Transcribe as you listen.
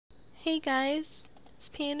Hey guys, it's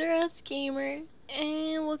Pandaros Gamer,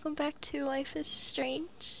 and welcome back to Life is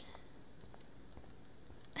Strange.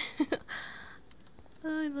 Oh,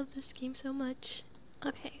 I love this game so much.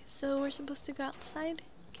 Okay, so we're supposed to go outside.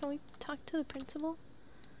 Can we talk to the principal?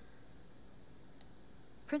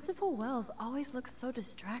 Principal Wells always looks so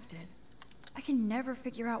distracted. I can never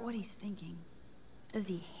figure out what he's thinking. Does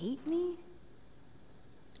he hate me?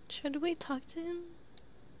 Should we talk to him?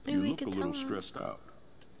 Maybe You we look could a tell little him. stressed out.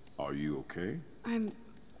 Are you okay?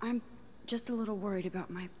 I'm just a little worried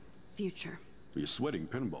about my future. You're sweating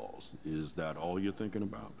pinballs. Is that all you're thinking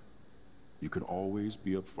about? You can always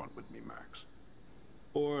be upfront with me, Max.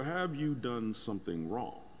 Or have you done something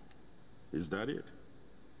wrong? Is that it?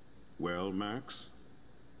 Well, Max,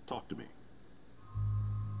 talk to me.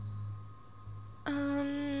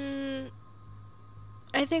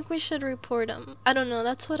 I think we should report him. I don't know,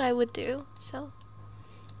 that's what I would do, so.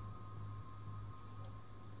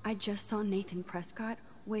 I just saw Nathan Prescott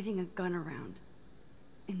waving a gun around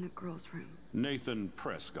in the girls' room. Nathan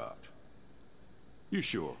Prescott. You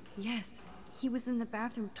sure? Yes, he was in the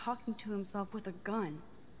bathroom talking to himself with a gun.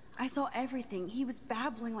 I saw everything. He was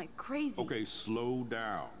babbling like crazy. Okay, slow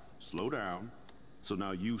down. Slow down. So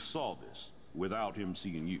now you saw this without him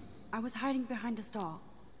seeing you. I was hiding behind a stall.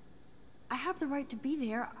 I have the right to be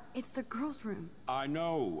there. It's the girls' room. I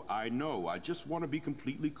know. I just want to be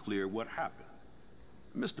completely clear what happened.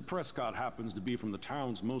 Mr. Prescott happens to be from the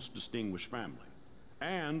town's most distinguished family,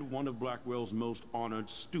 and one of Blackwell's most honored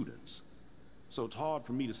students. So it's hard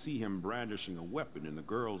for me to see him brandishing a weapon in the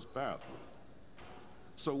girls' bathroom.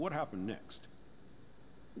 So what happened next?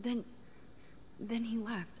 Then he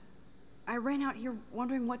left. I ran out here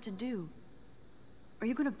wondering what to do. Are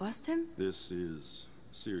you gonna bust him? This is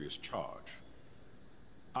a serious charge.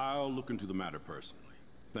 I'll look into the matter personally.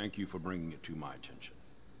 Thank you for bringing it to my attention.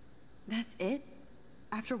 That's it?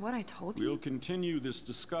 After what I told you? We'll continue this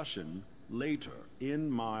discussion later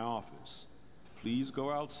in my office. Please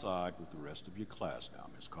go outside with the rest of your class now,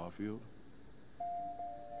 Miss Caulfield.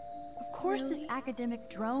 Of course Really? this academic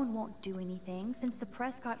drone won't do anything since the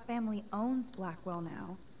Prescott family owns Blackwell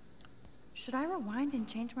now. Should I rewind and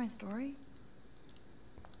change my story?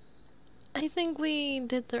 I think we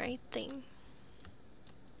did the right thing.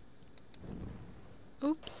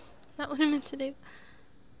 Oops, not what I meant to do.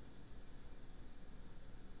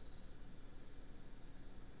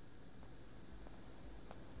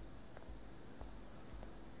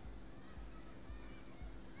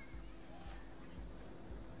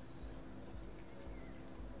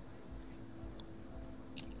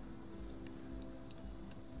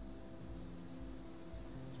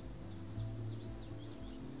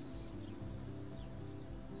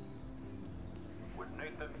 Would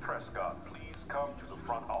Nathan Prescott please come to the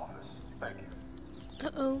front office? Thank you.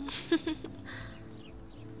 Uh-oh.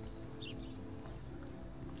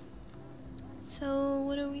 So,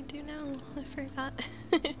 what do we do now? I forgot.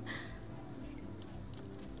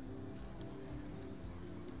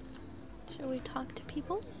 Should we talk to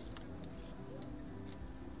people?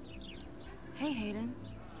 Hey, Hayden.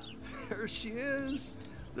 There she is,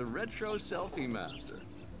 the retro selfie master.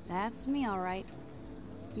 That's me, all right.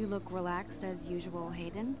 You look relaxed as usual,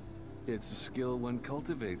 Hayden. It's a skill one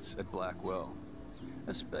cultivates at Blackwell,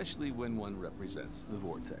 especially when one represents the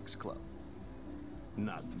Vortex Club.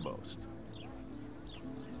 Not to boast.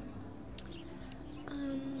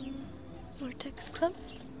 Vortex Club?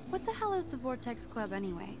 What the hell is the Vortex Club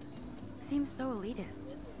anyway? It seems so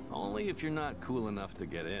elitist. Only if you're not cool enough to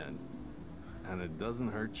get in. And it doesn't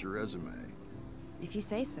hurt your resume. If you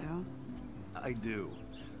say so. I do.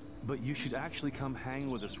 But you should actually come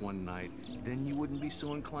hang with us one night, then you wouldn't be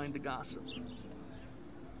so inclined to gossip.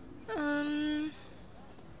 I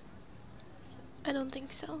don't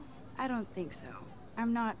think so. I don't think so.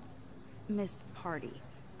 I'm not Miss Party.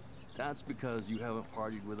 That's because you haven't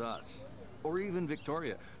partied with us. Or even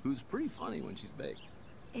Victoria, who's pretty funny when she's baked.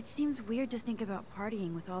 It seems weird to think about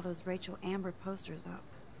partying with all those Rachel Amber posters up.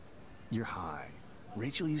 You're high.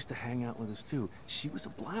 Rachel used to hang out with us too. She was a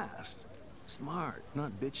blast. Smart,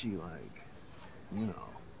 not bitchy like, you know.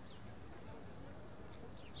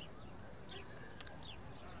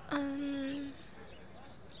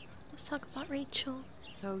 Let's talk about Rachel.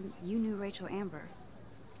 So you knew Rachel Amber.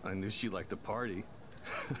 I knew she liked to party.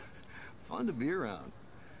 Fun to be around.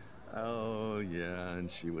 Oh, yeah, and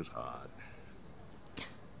she was hot.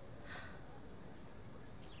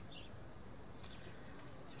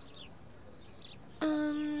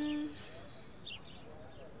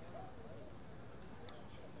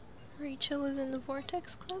 Rachel was in the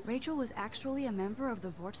Vortex Club? Rachel was actually a member of the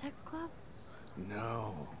Vortex Club?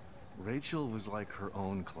 No. Rachel was like her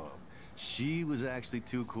own club. She was actually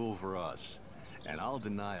too cool for us. And I'll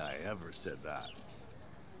deny I ever said that.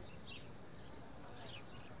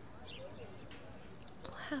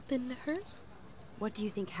 What happened to her? What do you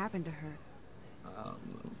think happened to her?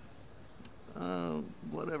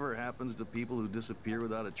 Whatever happens to people who disappear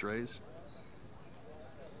without a trace?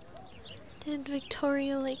 Did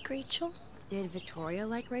Victoria like Rachel? Did Victoria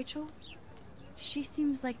like Rachel? She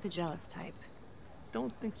seems like the jealous type.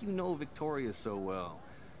 Don't think you know Victoria so well.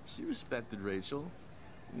 She respected Rachel,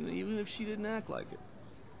 even if she didn't act like it.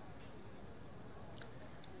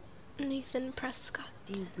 Nathan Prescott.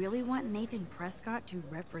 Do you really want Nathan Prescott to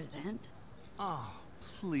represent? Oh,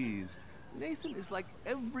 please. Nathan is like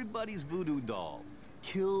everybody's voodoo doll.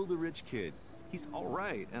 Kill the rich kid. He's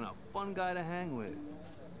alright and a fun guy to hang with.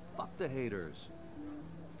 Fuck the haters.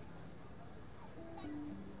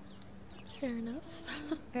 Fair enough.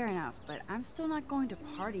 Fair enough, but I'm still not going to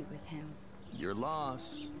party with him. Your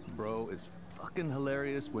loss, bro. It's fucking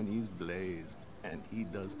hilarious when he's blazed. And he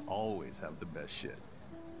does always have the best shit.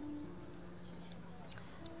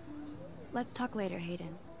 Let's talk later,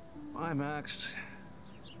 Hayden. Bye, Max.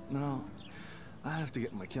 No, I have to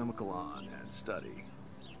get my chemical on and study.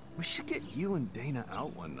 We should get you and Dana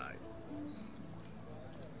out one night.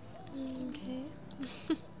 Okay.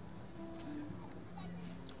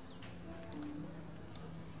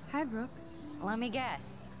 Hi, Brooke. Let me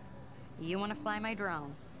guess. You want to fly my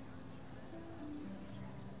drone?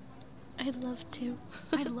 I'd love to.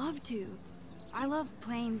 I'd love to. I love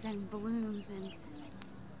planes and balloons and...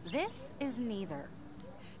 This is neither.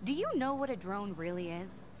 Do you know what a drone really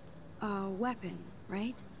is? A weapon,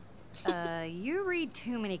 right? You read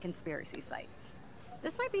too many conspiracy sites.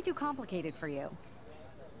 This might be too complicated for you.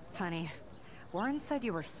 Funny. Warren said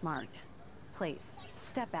you were smart. Please,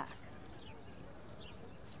 step back.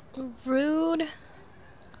 Rude.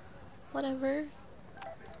 Whatever.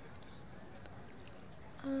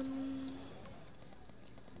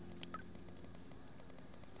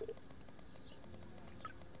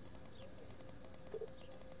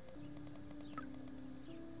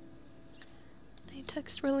 They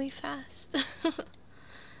text really fast.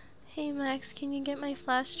 Hey Max, can you get my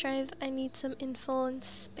flash drive? I need some info and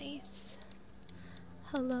space.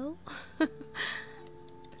 Hello?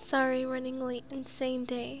 Sorry, running late. Insane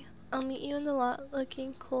day. I'll meet you in the lot.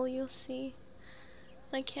 Looking cool, you'll see.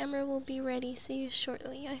 My camera will be ready. See you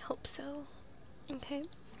shortly. I hope so. Okay.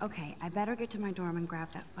 Okay, I better get to my dorm and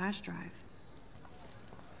grab that flash drive.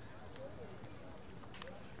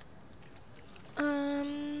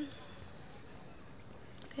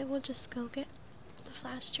 Okay, we'll just go get the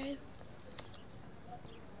flash drive.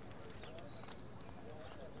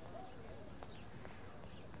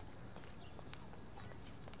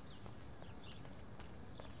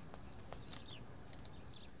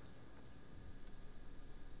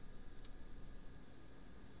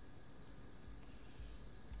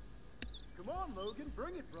 Come on, Logan,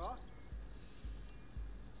 bring it, brah.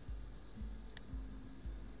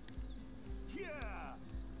 Yeah!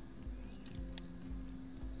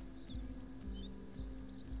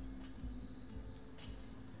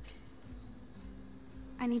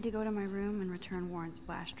 I need to go to my room and return Warren's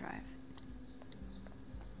flash drive.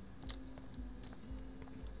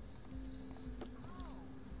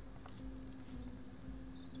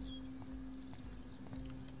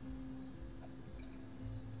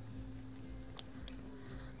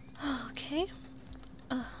 Okay.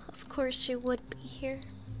 Of course she would be here.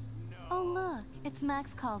 Oh look, it's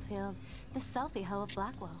Max Caulfield, the selfie hoe of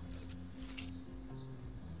Blackwell.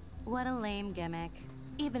 What a lame gimmick.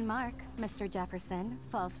 Even Mark, Mr. Jefferson,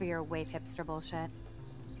 falls for your wave hipster bullshit.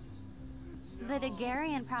 The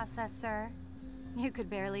Daguerrean process, sir. You could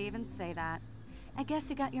barely even say that. I guess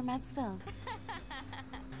you got your meds filled.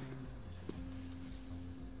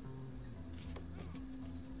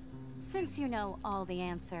 Since you know all the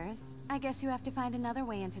answers, I guess you have to find another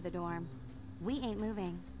way into the dorm. We ain't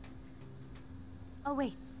moving. Oh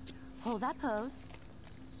wait, hold that pose.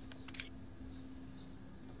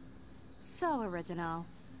 So original.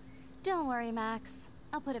 Don't worry, Max.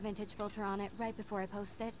 I'll put a vintage filter on it right before I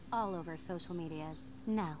post it all over social medias.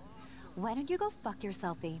 Now, why don't you go fuck your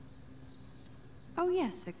selfie? Oh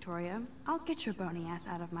yes, Victoria. I'll get your bony ass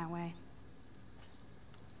out of my way.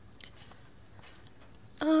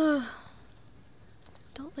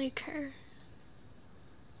 Don't like her.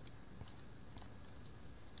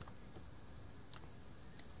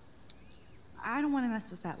 I don't want to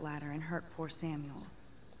mess with that ladder and hurt poor Samuel.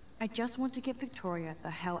 I just want to get Victoria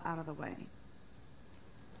the hell out of the way.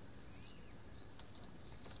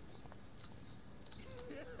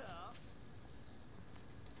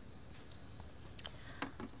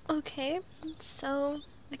 Okay, so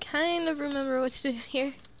I kind of remember what to do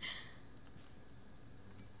here.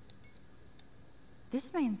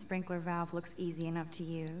 This main sprinkler valve looks easy enough to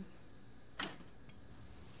use.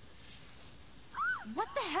 What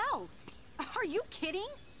the hell? Are you kidding?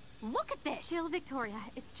 Look at this! Chill, Victoria.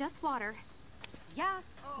 It's just water. Yeah,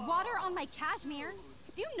 water on my cashmere.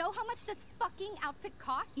 Do you know how much this fucking outfit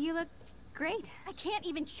costs? You look great. I can't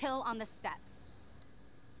even chill on the steps.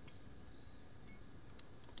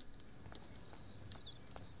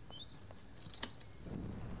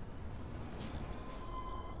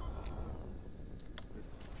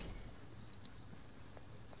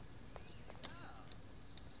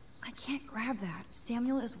 I can't grab that.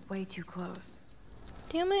 Samuel is way too close.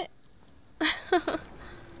 Damn it.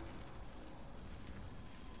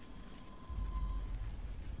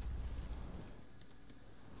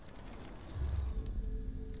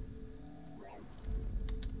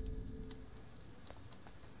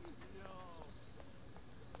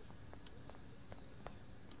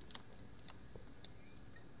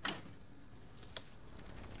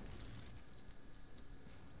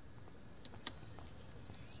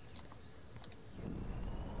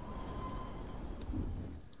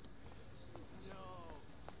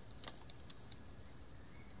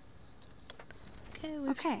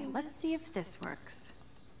 Okay, let's see if this works.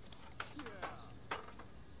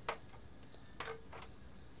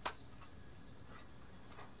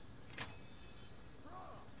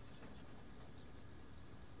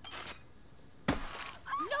 No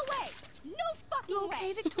way! No fucking You okay,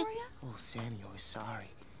 way! Victoria? Oh, Samuel is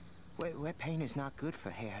sorry. Wet paint is not good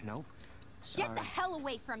for hair, nope. Sorry. Get the hell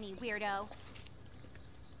away from me, weirdo!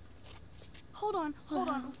 Hold on.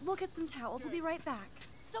 We'll get some towels. We'll be right back.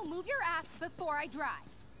 So move your ass before I dry.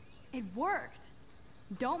 It worked.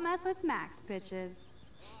 Don't mess with Max, bitches.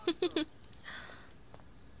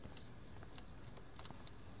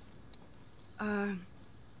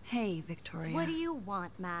 Hey, Victoria. What do you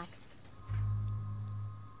want, Max?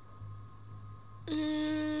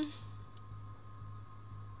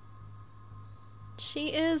 She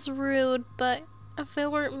is rude, but if it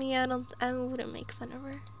weren't me, I wouldn't make fun of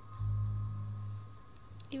her.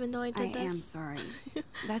 Even though I did I this. am sorry.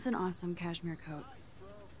 That's an awesome cashmere coat.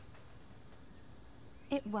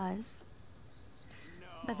 It was.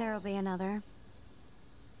 But there'll be another.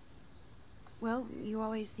 Well, you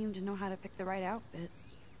always seem to know how to pick the right outfits.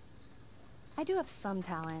 I do have some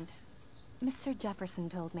talent. Mr. Jefferson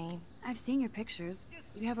told me. I've seen your pictures.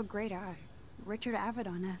 You have a great eye. Richard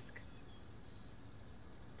Avedon-esque.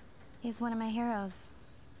 He's one of my heroes.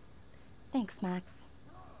 Thanks, Max.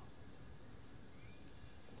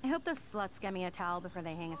 I hope those sluts get me a towel before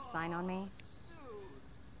they hang a sign on me.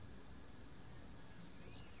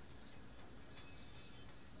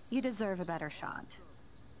 You deserve a better shot.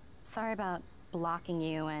 Sorry about blocking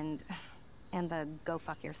you and the go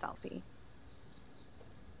fuck yourselfie.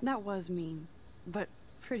 That was mean, but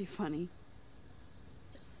pretty funny.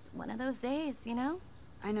 Just one of those days, you know?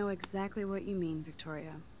 I know exactly what you mean,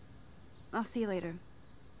 Victoria. I'll see you later.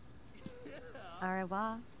 Au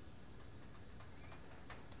revoir.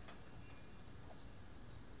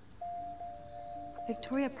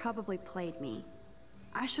 Victoria probably played me.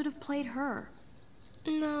 I should have played her.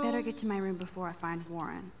 No. Better get to my room before I find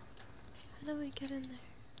Warren. How do we get in there?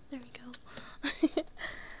 There we go.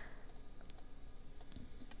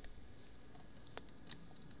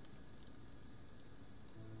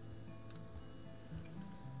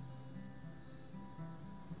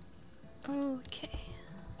 Okay.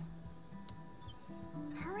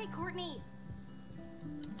 Hurry, Courtney!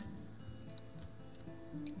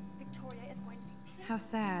 Victoria is going to be... How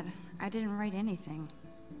sad. I didn't write anything.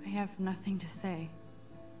 I have nothing to say.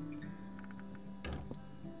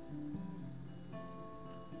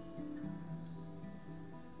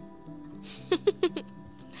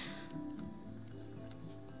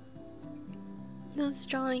 Those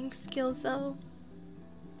drawing skills though.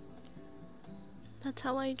 That's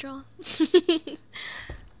how I draw.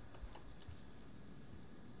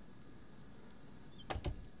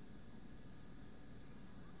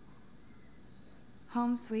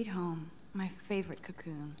 Home sweet home. My favorite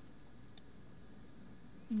cocoon.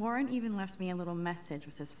 Warren even left me a little message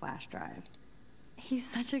with his flash drive. He's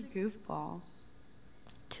such a goofball.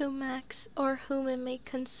 To Max, or whom it may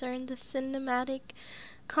concern, the cinematic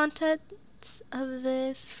contents of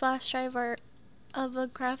this flash drive are of a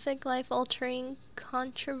graphic, life-altering,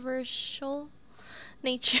 controversial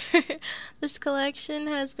nature. This collection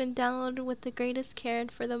has been downloaded with the greatest care and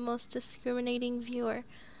for the most discriminating viewer.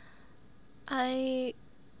 I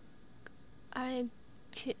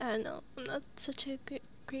know, I'm not such a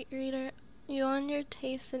great reader. You on your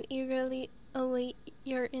taste and eagerly await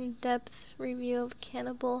your in-depth review of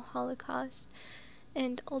Cannibal Holocaust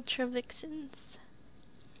and Ultra Vixens.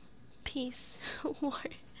 Peace. War.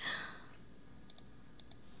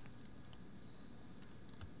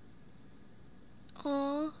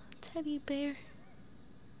 Aw, teddy bear.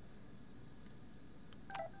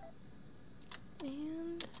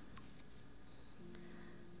 And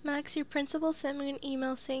Max, your principal sent me an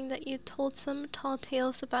email saying that you told some tall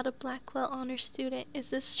tales about a Blackwell honor student. Is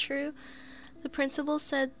this true? The principal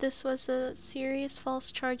said this was a serious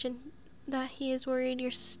false charge and that he is worried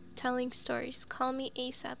you're telling stories. Call me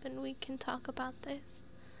ASAP and we can talk about this.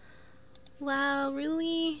 Wow,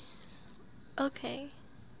 really? Okay.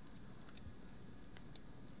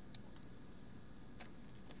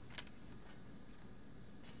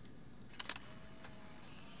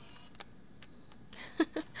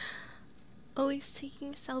 Always taking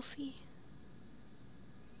a selfie.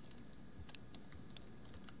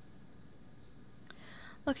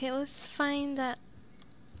 Okay, let's find that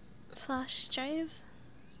flash drive.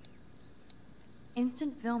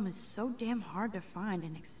 Instant film is so damn hard to find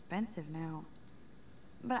and expensive now.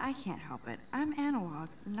 But I can't help it. I'm analog,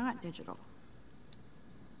 not digital.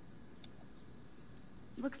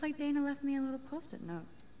 Looks like Dana left me a little post-it note.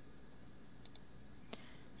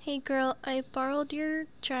 Hey girl, I borrowed your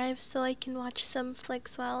drive so I can watch some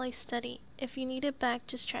flicks while I study. If you need it back,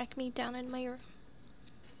 just track me down in my room.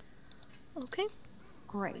 Okay.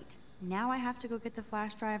 Great. Now I have to go get the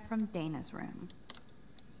flash drive from Dana's room.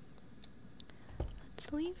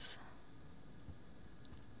 Let's leave.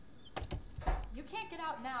 You can't get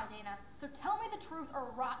out now, Dana, so tell me the truth or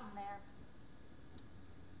rot in there.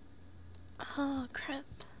 Oh, crap.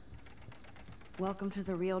 Welcome to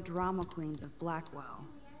the real drama queens of Blackwell.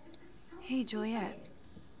 Hey, Juliet.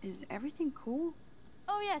 Is everything cool?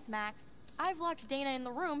 Oh yes, Max. I've locked Dana in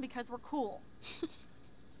the room because we're cool.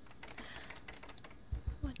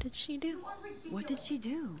 What did she do? What did she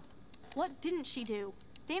do? What didn't she do?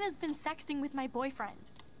 Dana's been sexting with my boyfriend.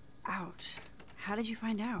 Ouch. How did you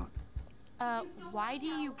find out? Why do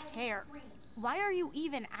you care? Why are you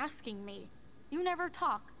even asking me? You never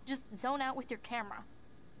talk, just zone out with your camera.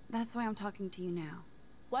 That's why I'm talking to you now.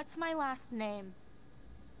 What's my last name?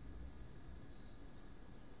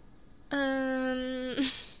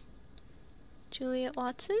 Juliet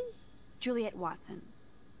Watson? Juliet Watson.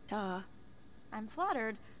 Duh. I'm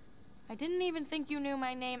flattered. I didn't even think you knew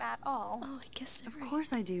my name at all. Oh, I guess Of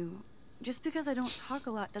course I do. Just because I don't talk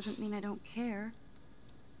a lot doesn't mean I don't care.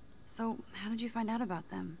 So, how did you find out about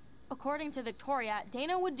them? According to Victoria,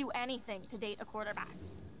 Dana would do anything to date a quarterback.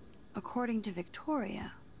 According to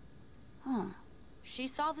Victoria? Huh. She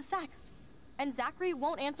saw the sext. And Zachary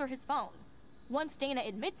won't answer his phone. Once Dana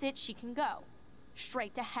admits it, she can go.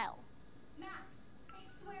 Straight to hell. Max, I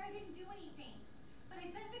swear I didn't do anything. But I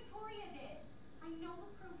bet Victoria did. I know the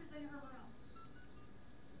proof is in her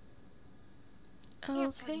room.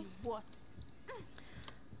 Answer, Okay. you wuss.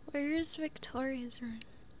 Where's Victoria's room?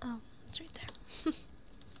 Oh, it's right there.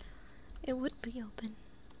 It would be open.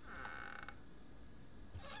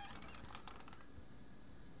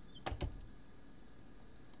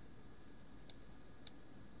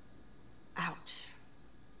 Ouch.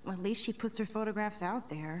 Well, at least she puts her photographs out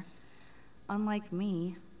there. Unlike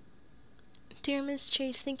me. Dear Miss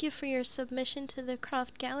Chase, thank you for your submission to the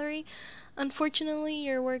Croft Gallery. Unfortunately,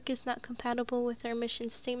 your work is not compatible with our mission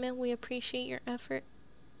statement. We appreciate your effort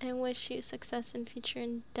and wish you success in future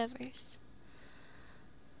endeavors.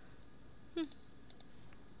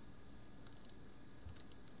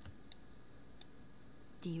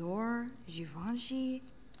 Dior, Givenchy.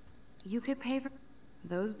 You could pay for...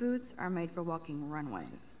 Those boots are made for walking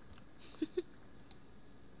runways.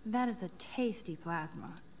 That is a tasty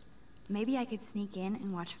plasma. Maybe I could sneak in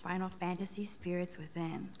and watch Final Fantasy Spirits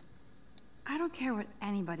Within. I don't care what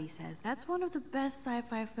anybody says. That's one of the best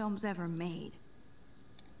sci-fi films ever made.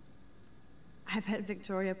 I bet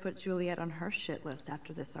Victoria put Juliet on her shit list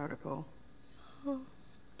after this article. Oh.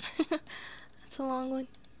 That's a long one.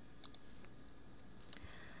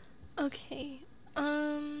 Okay,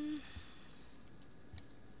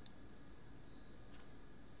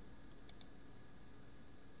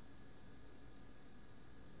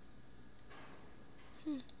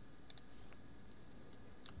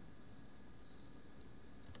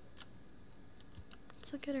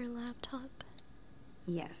 Let's look at her laptop.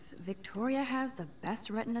 Yes, Victoria has the best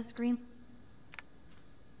retina screen.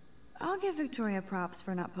 I'll give Victoria props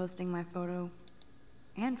for not posting my photo.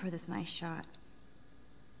 And for this nice shot.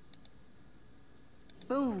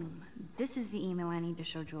 Boom! This is the email I need to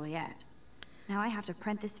show Juliet. Now I have to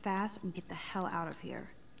print this fast and get the hell out of here.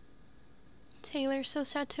 Taylor, so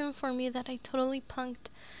sad to inform you that I totally punked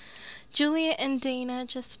Juliet and Dana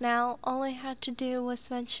just now, all I had to do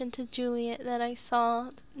was mention to Juliet that I saw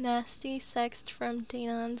nasty sext from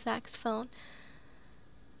Dana on Zach's phone.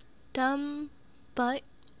 Dumb, but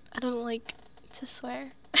I don't like to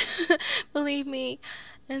swear. Believe me.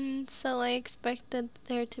 And so I expected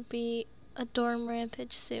there to be a dorm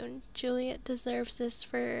rampage soon. Juliet deserves this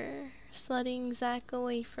for slutting Zach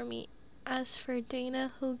away from me. As for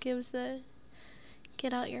Dana, who gives a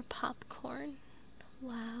get out your popcorn.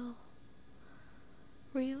 Wow.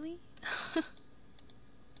 Really?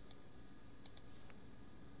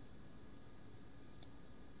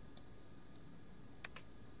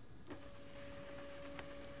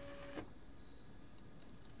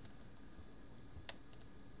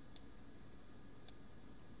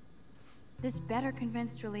 This better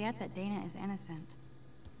convince Juliet that Dana is innocent.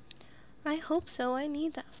 I hope so. I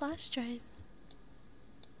need that flash drive.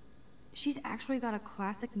 She's actually got a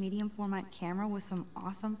classic medium format camera with some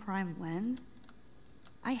awesome prime lens.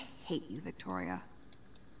 I hate you, Victoria.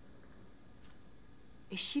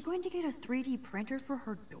 Is she going to get a 3D printer for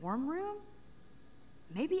her dorm room?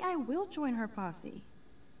 Maybe I will join her posse.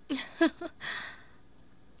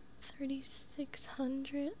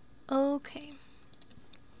 3,600. Okay.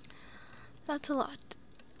 That's a lot.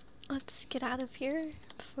 Let's get out of here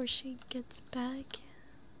before she gets back.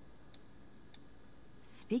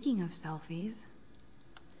 Speaking of selfies...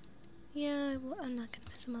 Yeah, I'm not gonna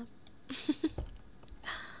mess them up.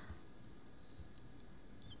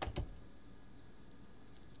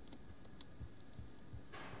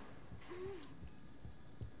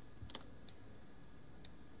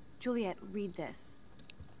 Juliet, read this.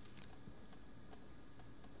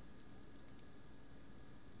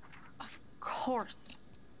 Of course.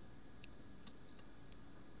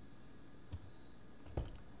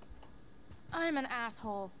 I'm an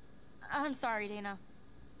asshole. I'm sorry, Dana.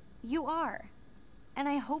 You are. And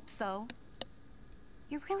I hope so.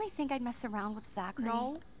 You really think I'd mess around with Zachary?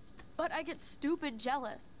 No, but I get stupid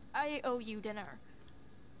jealous. I owe you dinner.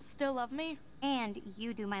 Still love me? And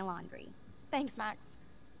you do my laundry. Thanks, Max.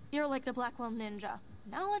 You're like the Blackwell Ninja.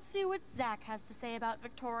 Now let's see what Zach has to say about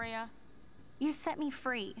Victoria. You set me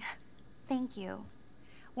free. Thank you.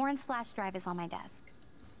 Warren's flash drive is on my desk.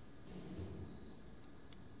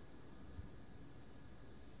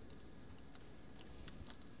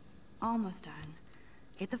 Almost done.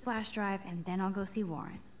 Get the flash drive and then I'll go see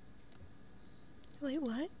Warren. Wait,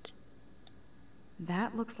 what?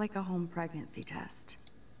 That looks like a home pregnancy test.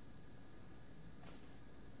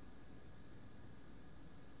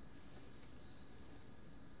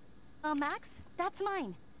 Max, that's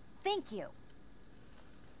mine. Thank you.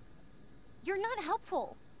 You're not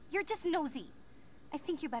helpful. You're just nosy. I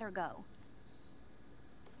think you better go.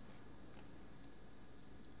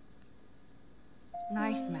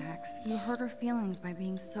 Nice, Max. You hurt her feelings by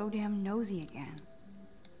being so damn nosy again.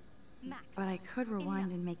 Max. But I could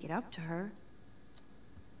rewind and make it up to her.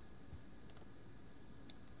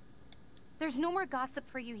 There's no more gossip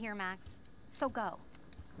for you here, Max. So go.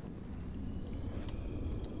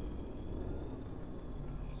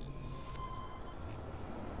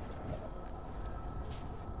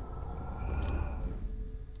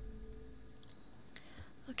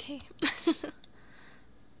 Okay.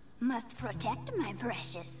 Must protect my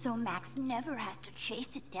precious so Max never has to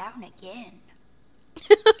chase it down again.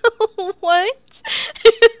 What?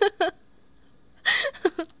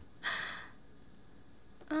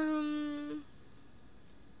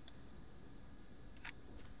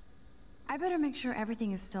 I better make sure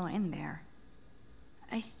everything is still in there.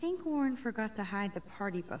 I think Warren forgot to hide the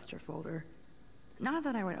Party Buster folder. Not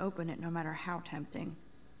that I would open it no matter how tempting.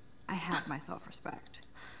 I have my self-respect.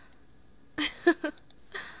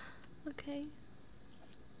 Okay.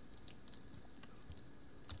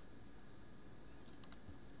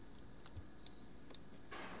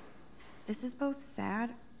 This is both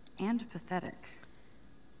sad and pathetic.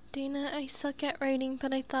 Dana, I suck at writing,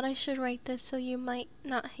 but I thought I should write this so you might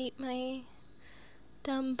not hate my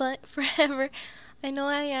dumb butt forever. I know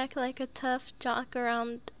I act like a tough jock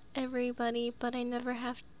around everybody, but I never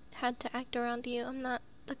have had to act around you. I'm not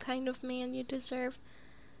the kind of man you deserve.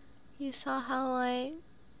 You saw how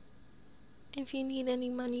if you need any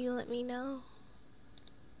money, you let me know.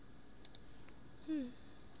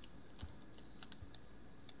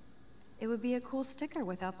 It would be a cool sticker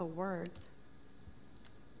without the words.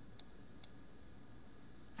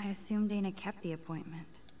 I assume Dana kept the appointment.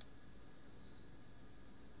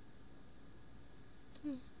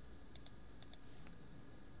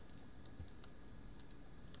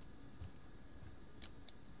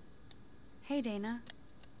 Hey, Dana.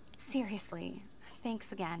 Seriously,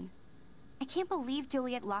 thanks again. I can't believe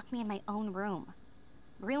Juliet locked me in my own room.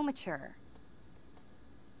 Real mature.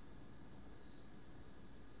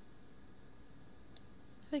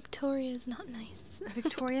 Victoria is not nice.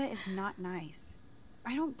 Victoria is not nice.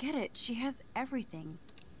 I don't get it. She has everything.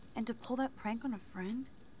 And to pull that prank on a friend?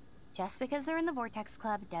 Just because they're in the Vortex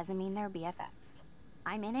Club doesn't mean they're BFFs.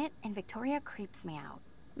 I'm in it, and Victoria creeps me out.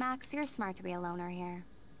 Max, you're smart to be a loner here.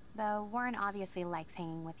 Though Warren obviously likes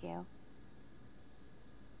hanging with you.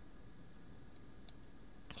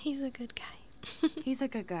 He's a good guy. He's a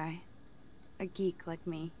good guy. A geek like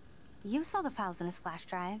me. You saw the files in his flash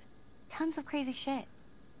drive. Tons of crazy shit.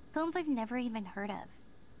 Films I've never even heard of.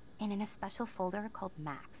 And in a special folder called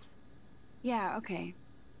Max. Yeah, okay.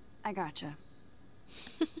 I gotcha.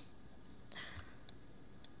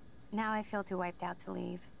 Now I feel too wiped out to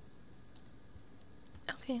leave.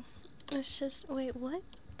 Okay, let's just... Wait, what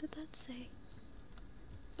did that say?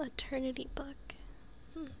 Maternity book.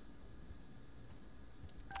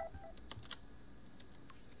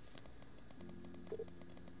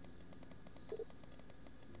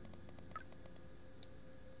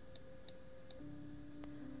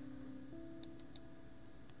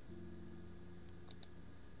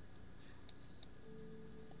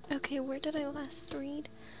 Okay, where did I last read?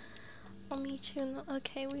 I'll meet you in the...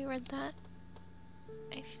 Okay, we read that.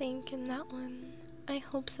 I think in that one. I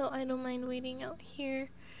hope so. I don't mind waiting out here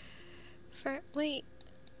for... Wait.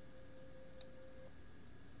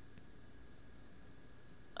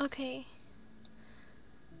 Okay.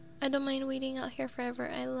 I don't mind waiting out here forever.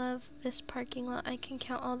 I love this parking lot. I can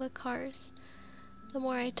count all the cars. The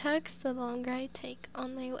more I text, the longer I take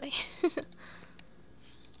on my way.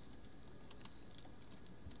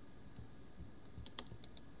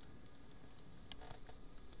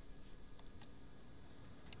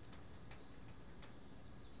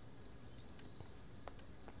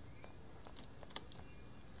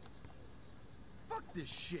 This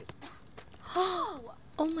shit.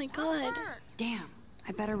 Oh my god. Damn,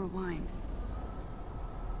 I better rewind.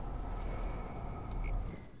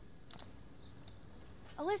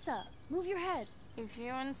 Alyssa, move your head. If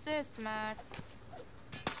you insist, Max.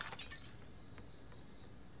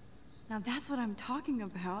 Now that's what I'm talking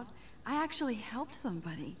about. I actually helped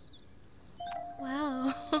somebody.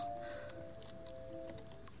 Wow.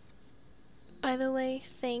 By the way,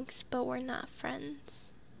 thanks, but we're not friends.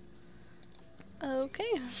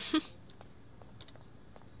 Okay.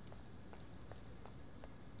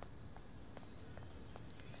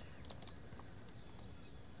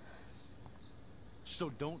 So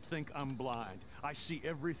don't think I'm blind. I see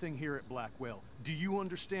everything here at Blackwell. Do you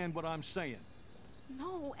understand what I'm saying?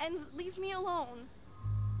 No, and leave me alone.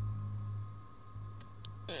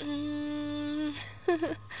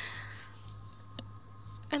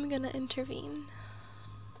 I'm gonna intervene.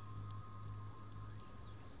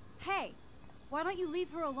 Hey, why don't you leave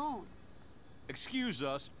her alone? Excuse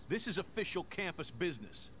us, this is official campus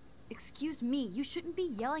business. Excuse me, you shouldn't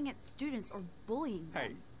be yelling at students or bullying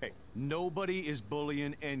them. Hey, nobody is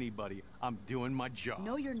bullying anybody. I'm doing my job.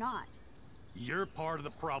 No, you're not. You're part of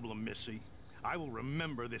the problem, Missy. I will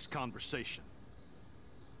remember this conversation.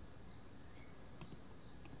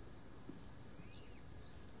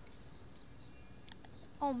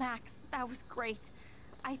 Oh, Max, that was great.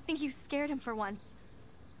 I think you scared him for once.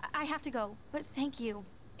 I have to go, but thank you.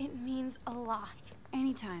 It means a lot.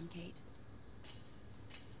 Anytime, Kate.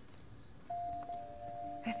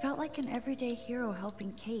 I felt like an everyday hero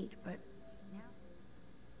helping Kate, but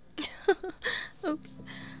now... Oops.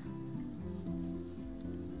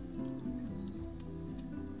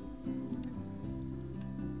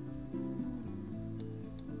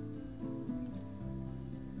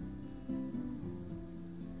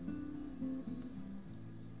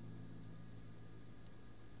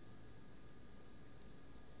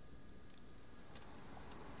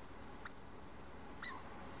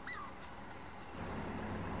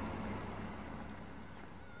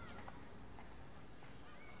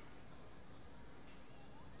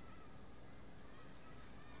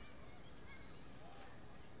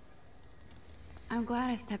 I'm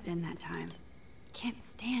glad I stepped in that time. Can't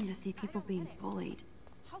stand to see people being bullied.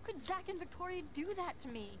 How could Zach and Victoria do that to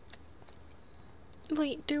me?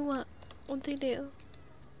 Wait, do what? What'd they do?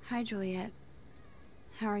 Hi, Juliet.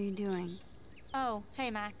 How are you doing? Oh,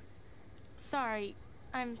 hey, Max. Sorry,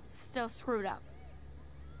 I'm still screwed up.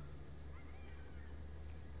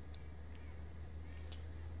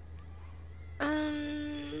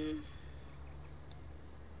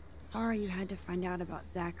 Sorry you had to find out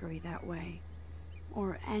about Zachary that way.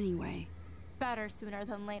 Or anyway. Better sooner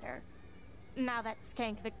than later. Now that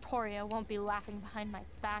skank Victoria won't be laughing behind my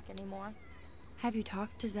back anymore. Have you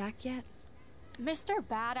talked to Zach yet? Mr.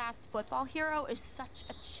 Badass Football Hero is such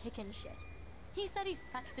a chicken shit. He said he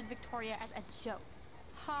sexted Victoria as a joke.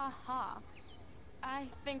 Ha ha. I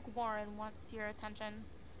think Warren wants your attention.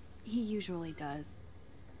 He usually does.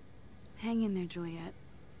 Hang in there, Juliet.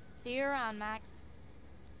 See you around, Max.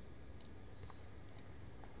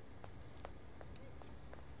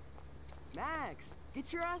 Max,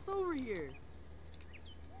 get your ass over here.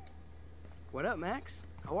 What up, Max?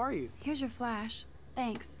 How are you? Here's your flash.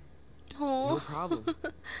 Thanks. No problem.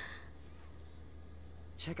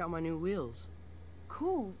 Check out my new wheels.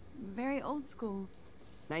 Cool. Very old school.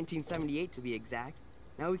 1978 to be exact.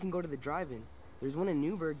 Now we can go to the drive-in. There's one in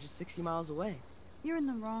Newburgh just 60 miles away. You're in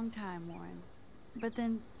the wrong time, Warren. But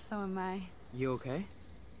then, so am I. You okay?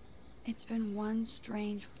 It's been one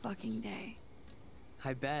strange fucking day.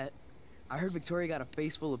 I bet. I heard Victoria got a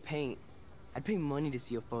face full of paint. I'd pay money to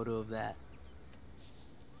see a photo of that.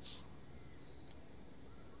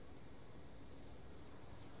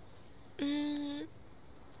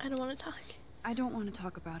 I don't want to talk. I don't want to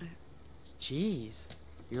talk about it. Jeez,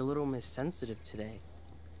 you're a little missensitive today.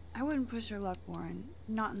 I wouldn't push your luck, Warren.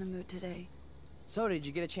 Not in the mood today. So, did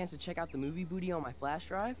you get a chance to check out the movie booty on my flash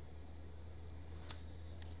drive?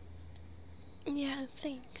 Yeah,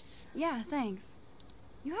 thanks. Yeah, thanks.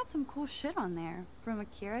 You had some cool shit on there, from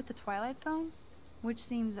Akira to Twilight Zone, which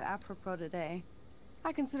seems apropos today.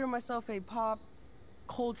 I consider myself a pop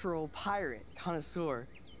cultural pirate connoisseur.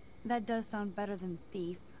 That does sound better than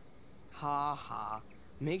thief. Ha ha.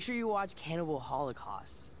 Make sure you watch Cannibal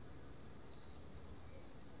Holocaust.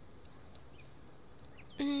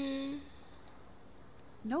 No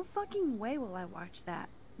fucking way will I watch that.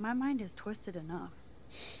 My mind is twisted enough.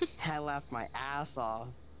 I laughed my ass off.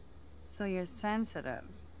 So you're sensitive.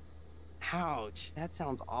 Ouch, that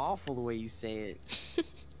sounds awful the way you say it.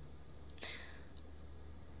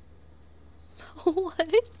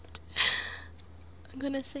 What? I'm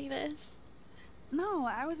gonna say this. No,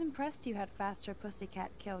 I was impressed you had faster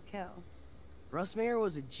Pussycat Kill Kill. Russ Meyer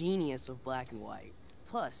was a genius of black and white.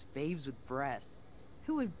 Plus, babes with breasts.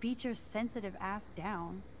 Who would beat your sensitive ass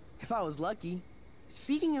down? If I was lucky.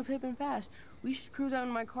 Speaking of hip and fast, we should cruise out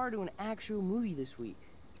in my car to an actual movie this week.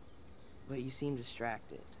 But you seem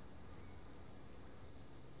distracted.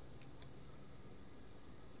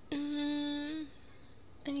 I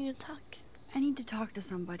need to talk. I need to talk to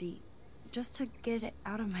somebody, just to get it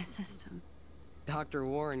out of my system. Dr.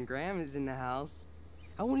 Warren Graham is in the house.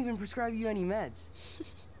 I won't even prescribe you any meds.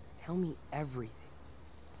 Tell me everything.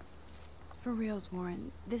 For reals,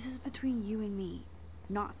 Warren, this is between you and me,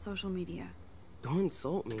 not social media. Don't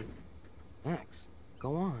insult me. Max,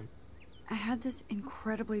 go on. I had this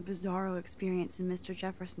incredibly bizarro experience in Mr.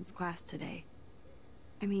 Jefferson's class today.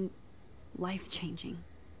 I mean, life-changing.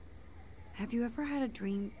 Have you ever had a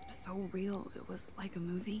dream so real it was like a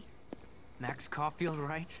movie? Max Caulfield,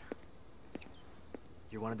 right?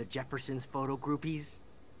 You're one of the Jefferson's photo groupies?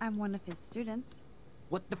 I'm one of his students.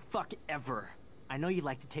 What the fuck ever? I know you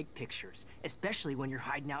like to take pictures, especially when you're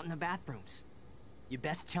hiding out in the bathrooms. You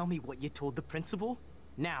best tell me what you told the principal,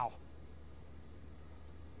 now.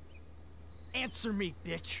 Answer me,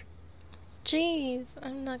 bitch! Jeez,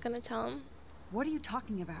 I'm not gonna tell him. What are you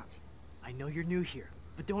talking about? I know you're new here,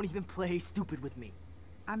 but don't even play stupid with me.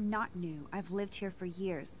 I'm not new. I've lived here for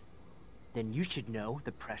years. Then you should know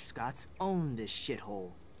the Prescotts own this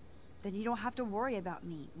shithole. Then you don't have to worry about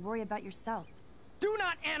me. Worry about yourself. Do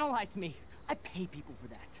not analyze me! I pay people for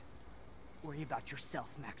that. Worry about yourself,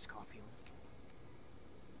 Max Caulfield.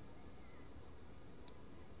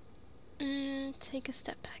 Take a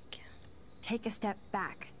step back. Take a step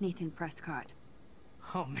back, Nathan Prescott.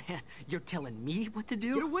 Oh man, you're telling me what to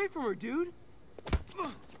do? Get away from her, dude!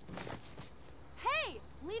 Hey!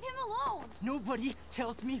 Leave him alone! Nobody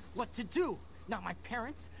tells me what to do! Not my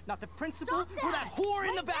parents, not the principal, or that whore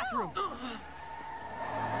in the bathroom!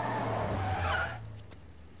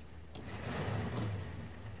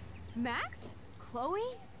 Max?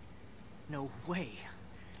 Chloe? No way.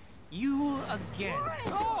 You again.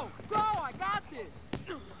 Go! Go! I got this!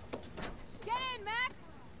 Get in, Max!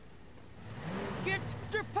 Get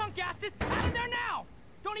your punk asses out of there now!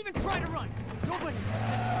 Don't even try to run! Nobody!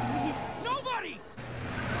 Nobody!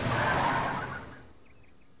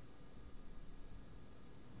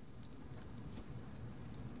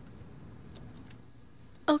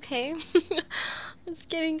 Okay. It's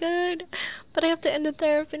getting good. But I have to end it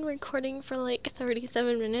there. I've been recording for like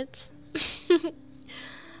 37 minutes.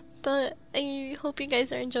 But I hope you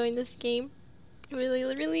guys are enjoying this game. I really,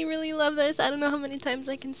 really, really love this. I don't know how many times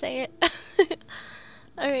I can say it.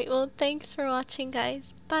 Alright, well, thanks for watching,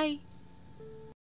 guys. Bye.